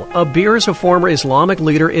International. Abir is a former Islamic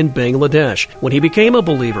leader in Bangladesh. When he became a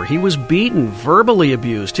believer, he was beaten, verbally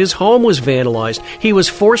abused, his home was vandalized, he was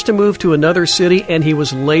forced to move to another city, and he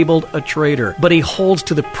was labeled a traitor. But he holds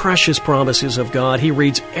to the precious promises of God he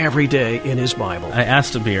reads every day in his Bible. I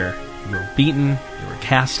asked Abir, you were beaten, you were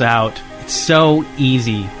cast out. It's so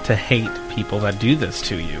easy to hate people that do this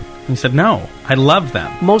to you. He said, no, I love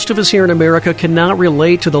them. Most of us here in America cannot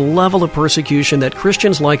relate to the level of persecution that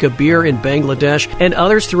Christians like Abir in Bangladesh and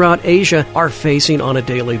others throughout Asia are facing on a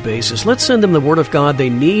daily basis. Let's send them the Word of God they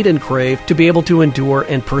need and crave to be able to endure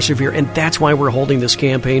and persevere, and that's why we're holding this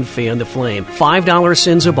campaign, Fan the Flame. $5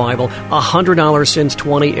 sends a Bible, $100 sends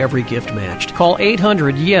 20 every gift matched. Call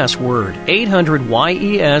 800-YES-WORD,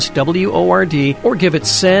 800-YES-WORD, or give it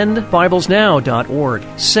sendbiblesnow.org,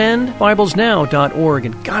 sendbiblesnow.org,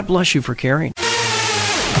 and God bless you for caring.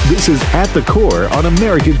 This is At the Core on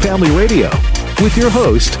American Family Radio with your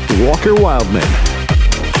host, Walker Wildman.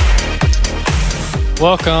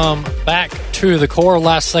 Welcome back to The Core.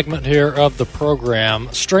 Last segment here of the program.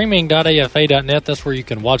 Streaming.afa.net. That's where you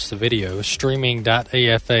can watch the video.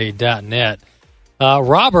 Streaming.afa.net.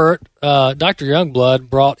 Robert, Dr. Youngblood,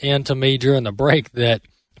 brought in to me during the break that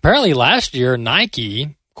apparently last year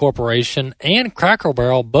Nike Corporation and Cracker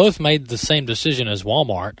Barrel both made the same decision as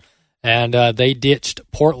Walmart, and they ditched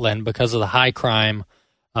Portland because of the high crime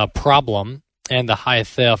problem and the high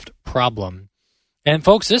theft problem. And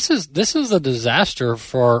folks, this is a disaster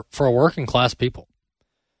for working class people.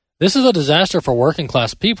 This is a disaster for working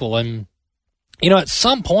class people, and at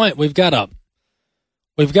some point we've got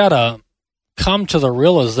to come to the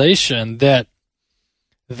realization that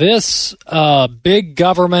this big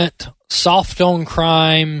government, soft on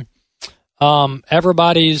crime,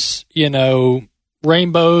 everybody's,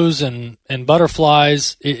 rainbows and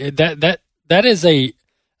butterflies, that is a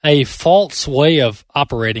false way of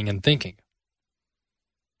operating and thinking.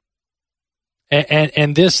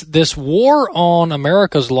 And this war on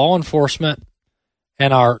America's law enforcement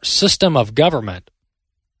and our system of government,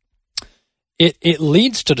 it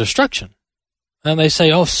leads to destruction. And they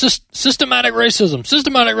say, systematic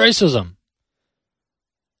racism.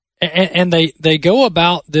 And they go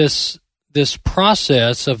about this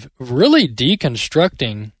process of really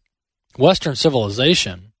deconstructing Western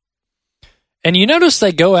civilization. And you notice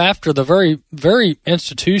they go after the very, very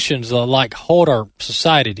institutions that hold our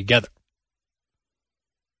society together.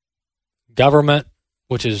 Government,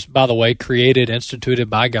 which is, by the way, created, instituted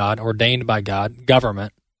by God, ordained by God,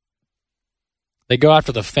 government. They go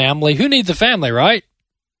after the family. Who needs a family, right?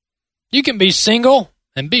 You can be single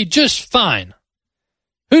and be just fine.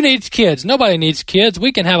 Who needs kids? Nobody needs kids.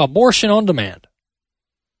 We can have abortion on demand.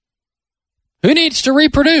 Who needs to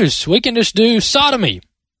reproduce? We can just do sodomy.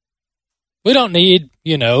 We don't need,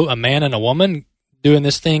 a man and a woman doing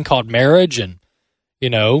this thing called marriage and,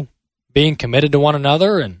 being committed to one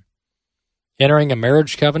another and entering a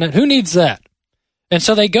marriage covenant. Who needs that? And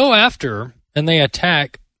so they go after and they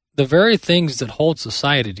attack the very things that hold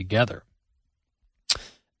society together.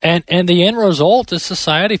 And the end result is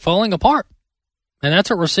society falling apart. And that's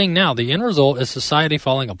what we're seeing now. The end result is society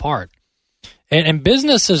falling apart. And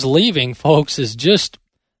businesses leaving, folks, is just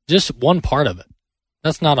one part of it.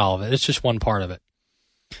 That's not all of it. It's just one part of it.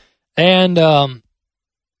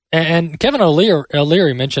 And Kevin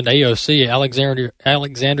O'Leary mentioned AOC, Alexandria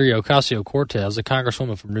Ocasio-Cortez, a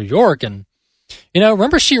congresswoman from New York. And,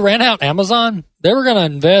 remember she ran out Amazon? They were going to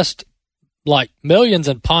invest like millions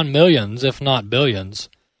upon millions, if not billions.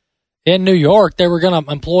 In New York, they were going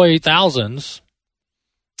to employ thousands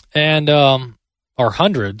and or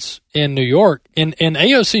hundreds in New York. In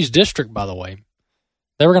AOC's district, by the way,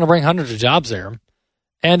 they were going to bring hundreds of jobs there.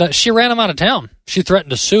 And she ran them out of town. She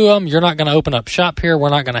threatened to sue them. You're not going to open up shop here. We're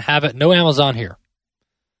not going to have it. No Amazon here.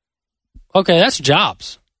 Okay, that's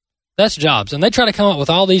jobs. That's jobs. And they try to come up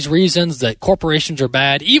with all these reasons that corporations are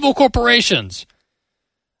bad. Evil corporations.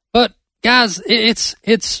 But, guys,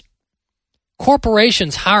 it's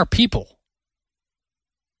corporations hire people.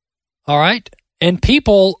 All right? And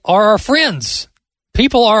people are our friends.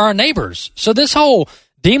 People are our neighbors. So this whole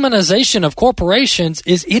demonization of corporations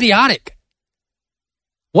is idiotic.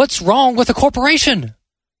 What's wrong with a corporation?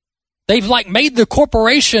 They've made the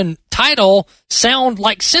corporation title sound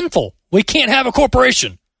like sinful. We can't have a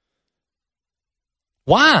corporation.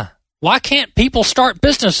 Why? Why can't people start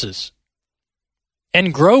businesses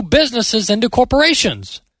and grow businesses into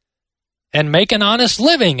corporations and make an honest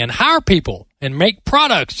living and hire people and make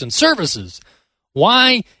products and services?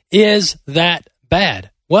 Why is that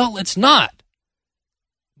bad? Well, it's not.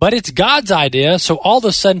 But it's God's idea, so all of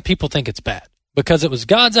a sudden people think it's bad. Because it was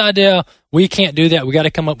God's idea, we can't do that. We got to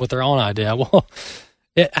come up with our own idea. Well,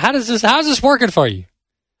 how's this working for you?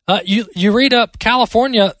 You read up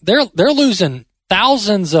California, they're losing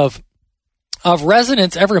thousands of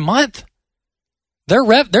residents every month.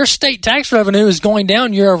 Their state tax revenue is going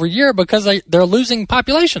down year over year because they're losing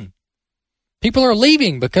population. People are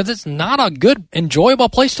leaving because it's not a good, enjoyable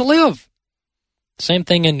place to live. Same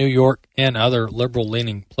thing in New York and other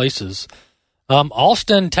liberal-leaning places.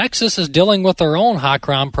 Austin, Texas is dealing with their own high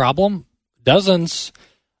crime problem. Dozens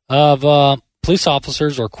of police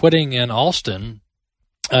officers are quitting in Austin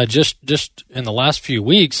just in the last few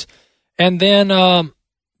weeks. And then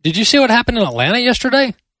did you see what happened in Atlanta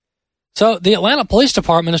yesterday? So the Atlanta Police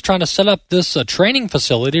Department is trying to set up this training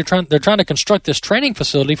facility. They're trying to construct this training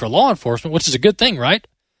facility for law enforcement, which is a good thing, right?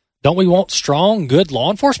 Don't we want strong, good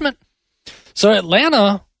law enforcement? So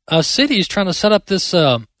Atlanta city is trying to set up this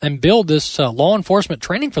and build this law enforcement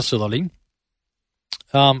training facility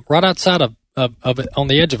right outside of on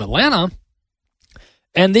the edge of Atlanta.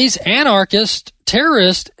 And these anarchist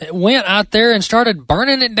terrorists went out there and started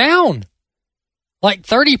burning it down. Like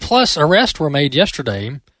 30 plus arrests were made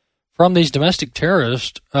yesterday from these domestic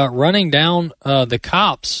terrorists running down the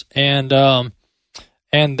cops and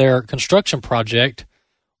their construction project.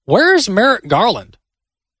 Where's Merrick Garland?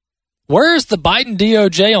 Where's the Biden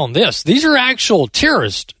DOJ on this? These are actual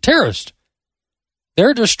terrorists.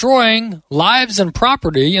 They're destroying lives and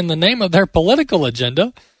property in the name of their political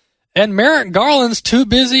agenda. And Merrick Garland's too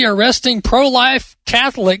busy arresting pro-life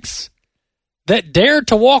Catholics that dared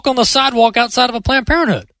to walk on the sidewalk outside of a Planned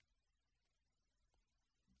Parenthood.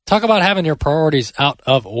 Talk about having your priorities out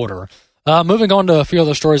of order. Moving on to a few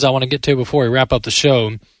other stories I want to get to before we wrap up the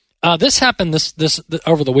show. This happened this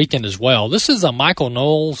over the weekend as well. This is Michael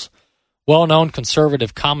Knowles, well-known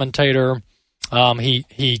conservative commentator.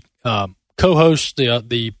 He co-hosts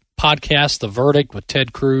the podcast The Verdict with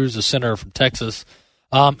Ted Cruz, the senator from Texas.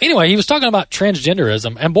 Anyway, he was talking about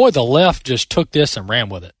transgenderism, and boy, the left just took this and ran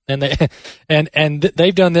with it. And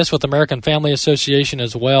they've done this with American Family Association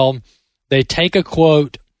as well. They take a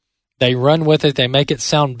quote, they run with it, they make it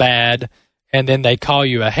sound bad, and then they call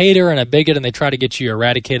you a hater and a bigot, and they try to get you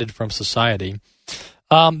eradicated from society.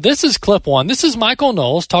 This is clip one. This is Michael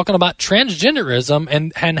Knowles talking about transgenderism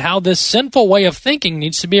and how this sinful way of thinking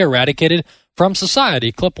needs to be eradicated from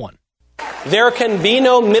society. Clip one. There can be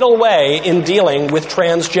no middle way in dealing with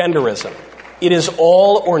transgenderism. It is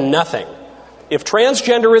all or nothing. If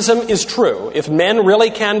transgenderism is true, if men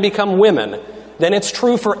really can become women, then it's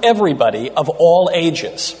true for everybody of all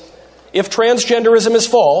ages. If transgenderism is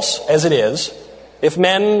false, as it is, if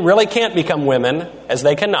men really can't become women, as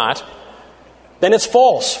they cannot, then it's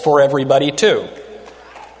false for everybody too.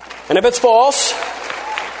 And if it's false,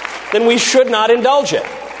 then we should not indulge it.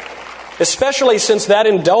 especially since that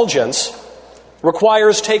indulgence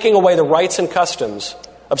requires taking away the rights and customs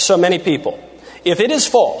of so many people. If it is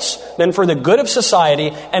false, then for the good of society,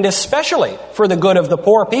 and especially for the good of the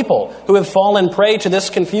poor people who have fallen prey to this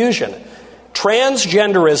confusion,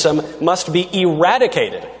 transgenderism must be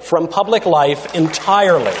eradicated from public life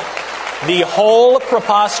entirely. The whole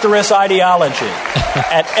preposterous ideology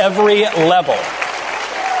at every level.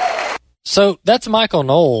 So that's Michael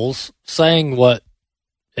Knowles saying what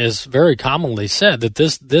is very commonly said, that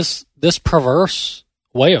this perverse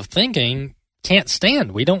way of thinking can't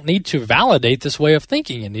stand. We don't need to validate this way of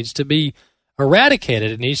thinking. It needs to be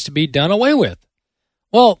eradicated. It needs to be done away with.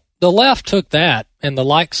 Well, the left took that, and the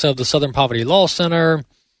likes of the Southern Poverty Law Center,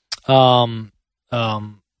 and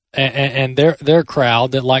their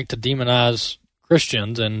crowd that like to demonize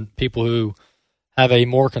Christians and people who have a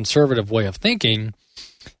more conservative way of thinking,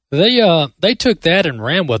 they took that and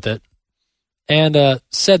ran with it, and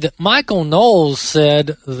said that Michael Knowles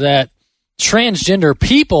said that transgender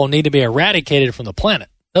people need to be eradicated from the planet.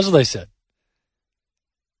 That's what they said.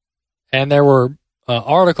 And there were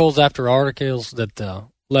articles after articles that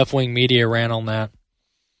left-wing media ran on that.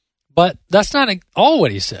 But that's not all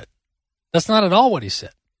what he said. That's not at all what he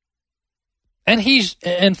said.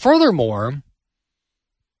 And furthermore,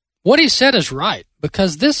 what he said is right,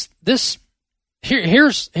 because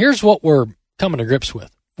here's what we're coming to grips with,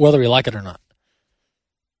 whether we like it or not.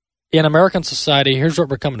 In American society, here's what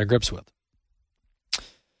we're coming to grips with.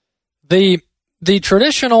 The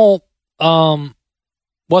traditional,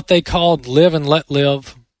 what they called live and let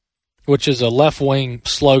live, which is a left-wing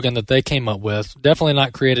slogan that they came up with, definitely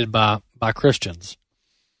not created by Christians.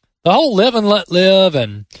 The whole live and let live,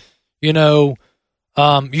 and, you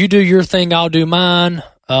do your thing, I'll do mine.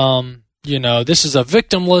 This is a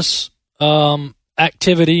victimless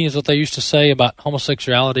activity, is what they used to say about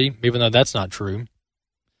homosexuality, even though that's not true.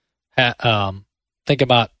 Think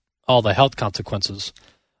about all the health consequences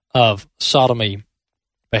of sodomy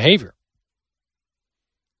behavior.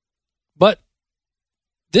 But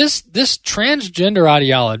this transgender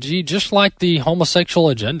ideology, just like the homosexual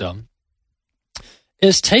agenda,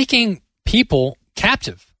 is taking people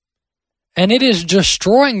captive, and it is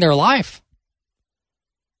destroying their life.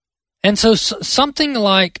 And so something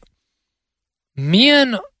like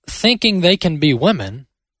men thinking they can be women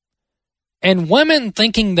and women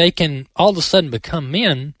thinking they can all of a sudden become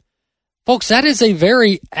men, folks, that is a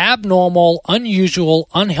very abnormal, unusual,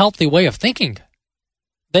 unhealthy way of thinking.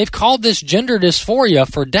 They've called this gender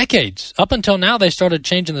dysphoria for decades. Up until now, they started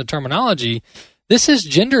changing the terminology. This is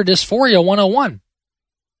gender dysphoria 101.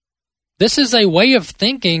 This is a way of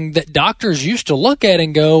thinking that doctors used to look at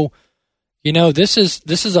and go, this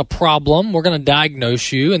is a problem. We're going to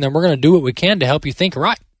diagnose you, and then we're going to do what we can to help you think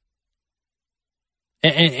right.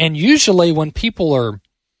 And usually when people are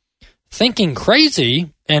thinking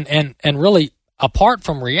crazy and really apart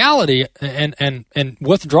from reality and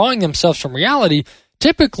withdrawing themselves from reality,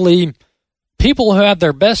 typically people who have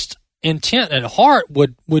their best intent at heart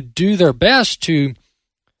would do their best to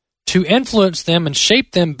influence them and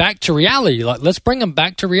shape them back to reality. Like, let's bring them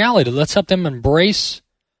back to reality. Let's help them embrace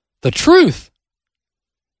the truth.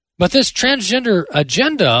 But this transgender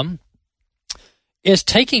agenda is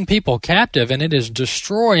taking people captive, and it is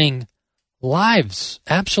destroying lives,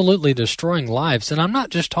 absolutely destroying lives. And I'm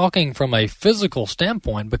not just talking from a physical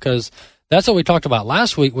standpoint, because that's what we talked about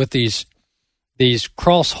last week with these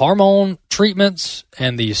cross hormone treatments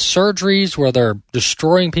and these surgeries where they're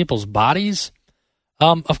destroying people's bodies.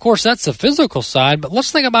 Of course, that's the physical side, but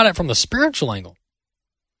let's think about it from the spiritual angle.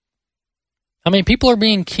 I mean, people are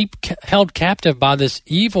being held captive by this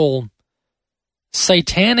evil,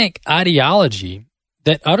 satanic ideology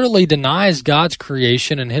that utterly denies God's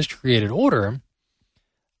creation and His created order.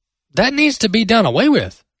 That needs to be done away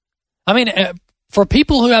with. I mean, for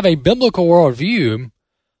people who have a biblical worldview,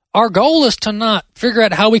 our goal is to not figure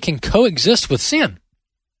out how we can coexist with sin.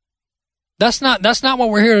 That's not what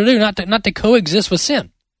we're here to do. Not to coexist with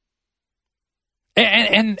sin.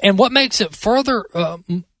 And what makes it further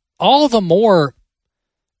all the more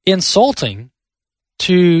insulting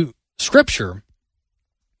to Scripture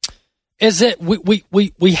is that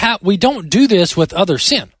we don't do this with other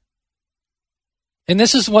sin. And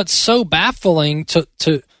this is what's so baffling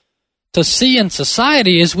to see in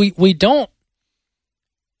society is we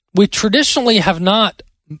traditionally have not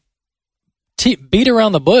beat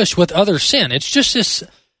around the bush with other sin. It's just this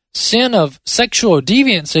sin of sexual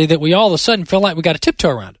deviancy that we all of a sudden feel like we got to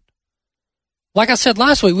tiptoe around it. Like I said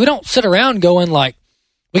last week, we don't sit around going like,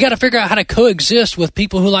 we got to figure out how to coexist with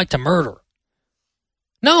people who like to murder.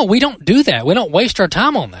 No, we don't do that. We don't waste our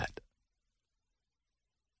time on that.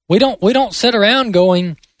 We don't sit around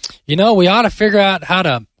going, We ought to figure out how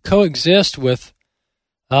to coexist with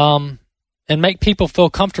and make people feel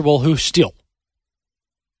comfortable who steal.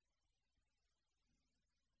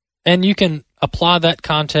 And you can apply that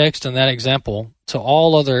context and that example to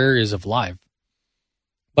all other areas of life.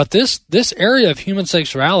 But this area of human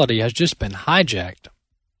sexuality has just been hijacked,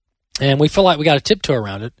 and we feel like we got to tiptoe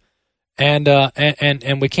around it,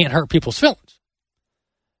 and we can't hurt people's feelings.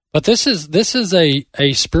 But this is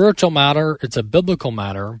a spiritual matter. It's a biblical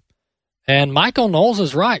matter, and Michael Knowles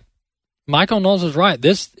is right.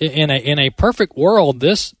 This in a perfect world,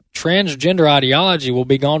 this transgender ideology will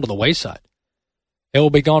be gone to the wayside. It will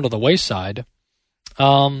be gone to the wayside.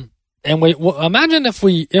 And we imagine if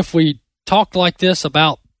we talked like this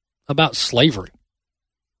about slavery.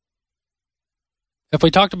 If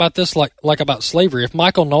we talked about this like about slavery, if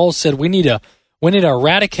Michael Knowles said we need to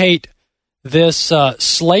eradicate this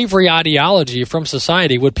slavery ideology from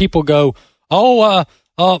society, would people go,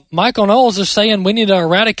 Michael Knowles is saying we need to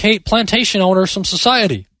eradicate plantation owners from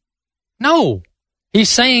society? No, he's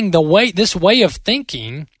saying this way of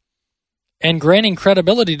thinking and granting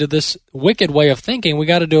credibility to this wicked way of thinking, we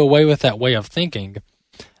got to do away with that way of thinking.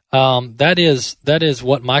 That is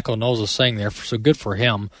what Michael Knowles is saying there. So good for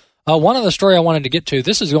him. One other story I wanted to get to.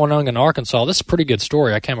 This is going on in Arkansas. This is a pretty good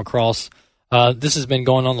story I came across. This has been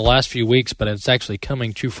going on the last few weeks, but it's actually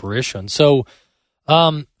coming to fruition. So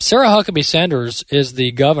Sarah Huckabee Sanders is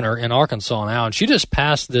the governor in Arkansas now, and she just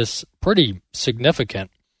passed this pretty significant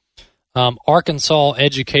Arkansas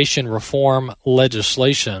education reform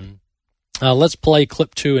legislation. Let's play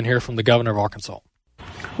clip 2 and hear from the governor of Arkansas.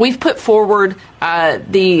 We've put forward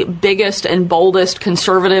the biggest and boldest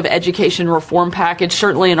conservative education reform package,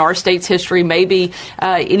 certainly in our state's history, maybe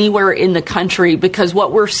anywhere in the country, because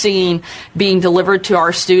what we're seeing being delivered to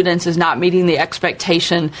our students is not meeting the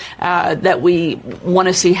expectation that we want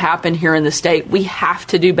to see happen here in the state. We have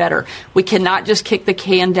to do better. We cannot just kick the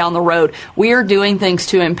can down the road. We are doing things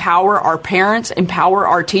to empower our parents, empower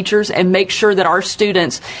our teachers, and make sure that our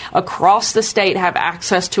students across the state have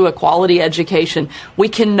access to a quality education. We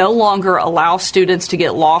can no longer allow students to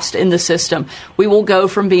get lost in the system. We will go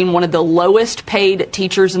from being one of the lowest paid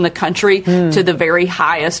teachers in the country to the very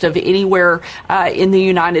highest of anywhere in the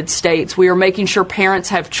United States. We are making sure parents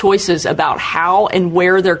have choices about how and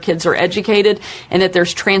where their kids are educated, and that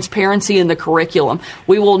there's transparency in the curriculum.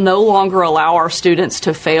 We will no longer allow our students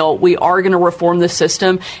to fail. We are going to reform the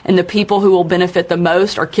system, and the people who will benefit the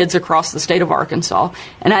most are kids across the state of Arkansas.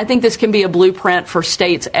 And I think this can be a blueprint for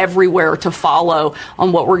states everywhere to follow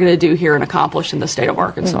on what we're going to do here and accomplish in the state of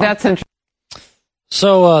Arkansas. That's interesting.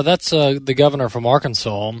 So that's the governor from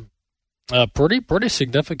Arkansas. Pretty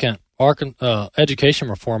significant education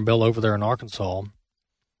reform bill over there in Arkansas.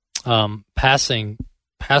 Passing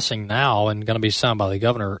now and going to be signed by the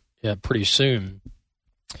governor pretty soon.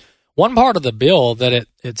 One part of the bill that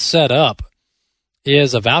it's set up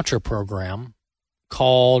is a voucher program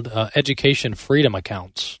called Education Freedom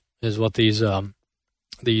Accounts, is what these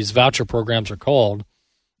voucher programs are called.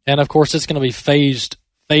 And, of course, it's going to be phased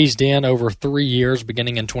in over 3 years,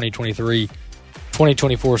 beginning in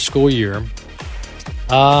 2023-2024 school year.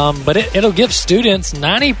 But it'll give students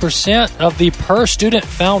 90% of the per-student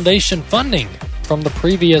foundation funding from the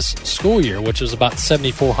previous school year, which is about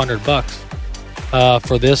 $7,400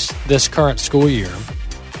 for this current school year.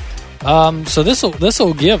 So this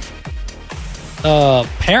will give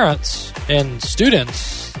parents and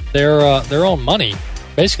students their own money,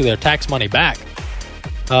 basically their tax money back,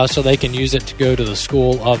 so they can use it to go to the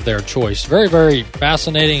school of their choice. Very, very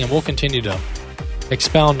fascinating, and we'll continue to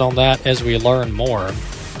expound on that as we learn more.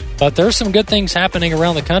 But there's some good things happening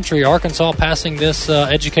around the country. Arkansas passing this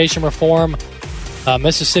education reform,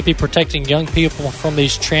 Mississippi protecting young people from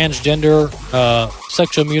these transgender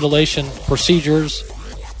sexual mutilation procedures,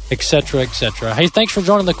 etc., etc. Hey, thanks for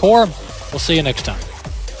joining the Core. We'll see you next time.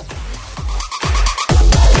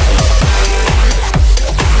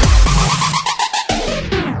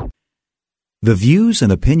 The views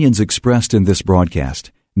and opinions expressed in this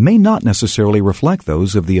broadcast may not necessarily reflect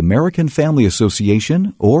those of the American Family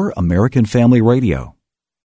Association or American Family Radio.